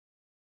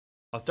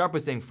I'll start by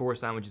saying 4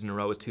 sandwiches in a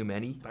row is too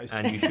many,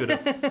 and you should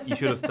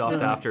have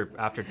stopped after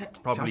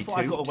probably 2.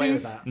 I got away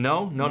with that.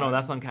 No,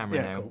 that's on camera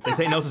now. Cool. They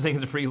say no such thing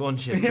as a free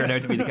lunch. It's turned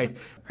out to be the case.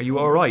 Are you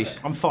all right?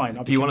 I'm fine.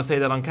 Do you want to say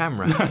that on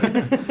camera?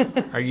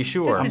 Are you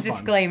sure? Just a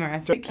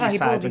disclaimer. Oh, he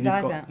bawled his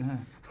eyes out. Yeah.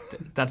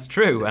 That's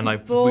true, and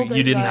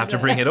you didn't have to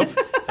bring it up.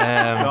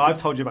 No, I've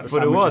told you about the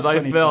but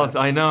sandwiches. it was.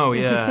 I know.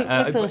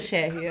 Yeah. Let's all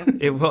share here.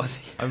 It was.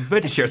 I was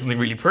about to share something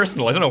really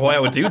personal. I don't know why I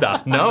would do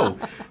that. No,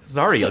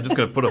 sorry. I'm just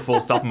going to put a full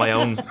stop in my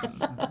own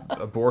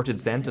aborted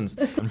sentence.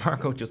 And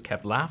Margot just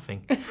kept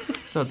laughing.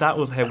 So that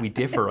was how we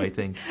differ, I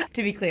think.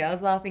 To be clear, I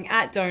was laughing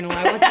at Domhnall.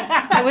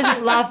 I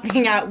wasn't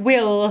laughing at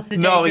Will.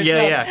 No,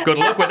 yeah. Good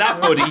luck with that,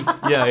 buddy.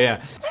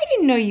 Yeah. I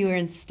didn't know you were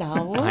in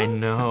Star Wars. I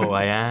know.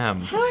 I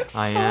am. How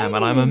exciting. I am,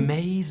 and I'm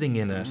amazing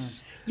in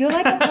it. You're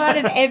like a part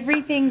of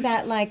everything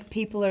that like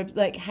people are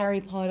like Harry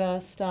Potter,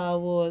 Star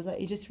Wars.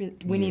 Like you just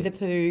Winnie the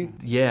Pooh.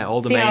 Yeah,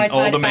 all the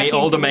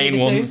main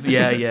ones.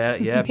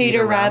 Yeah.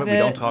 Peter Rabbit. We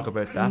don't talk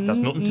about that. That's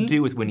nothing to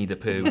do with Winnie the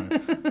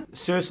Pooh.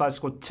 Suicide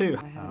Squad 2.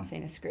 I haven't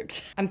seen a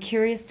script. I'm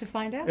curious to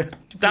find out.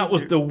 That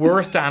was the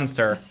worst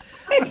answer.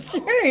 It's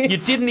true. You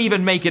didn't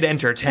even make it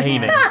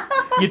entertaining.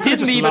 You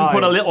didn't even lied.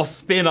 put a little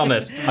spin on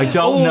it. I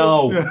don't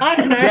know. I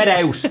don't know. Get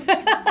out.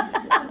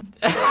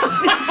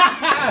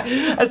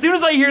 As soon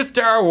as I hear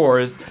Star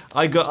Wars,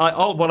 what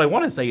I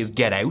want to say is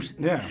get out.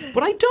 Yeah.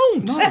 But I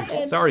don't. No.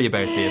 Sorry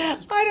about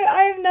this.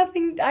 I have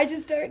nothing. I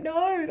just don't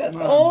know. That's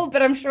all.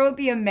 But I'm sure it'd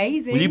be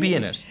amazing. Will you be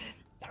in it?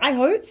 I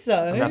hope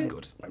so. Oh, that's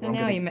good. And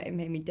now you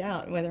made me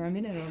doubt whether I'm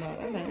in it or not.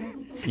 I don't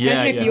know. Yeah,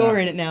 Imagine if you're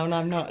in it now and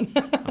I'm not.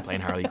 I'm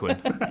playing Harley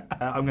Quinn.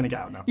 I'm going to get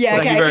out now.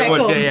 Yeah, Thank you very much.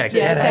 Cool. Yeah,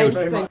 get out.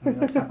 I'm going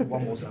to tackle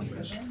one more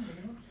sandwich.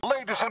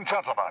 Ladies and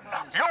gentlemen,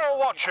 you're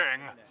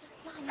watching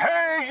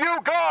Hey You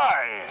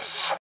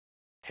Guys!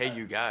 Hey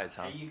You Guys,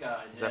 huh? Hey, you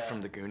guys. Is that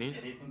from the Goonies?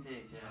 It is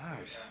indeed, yes.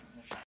 Nice.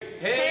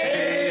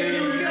 Hey,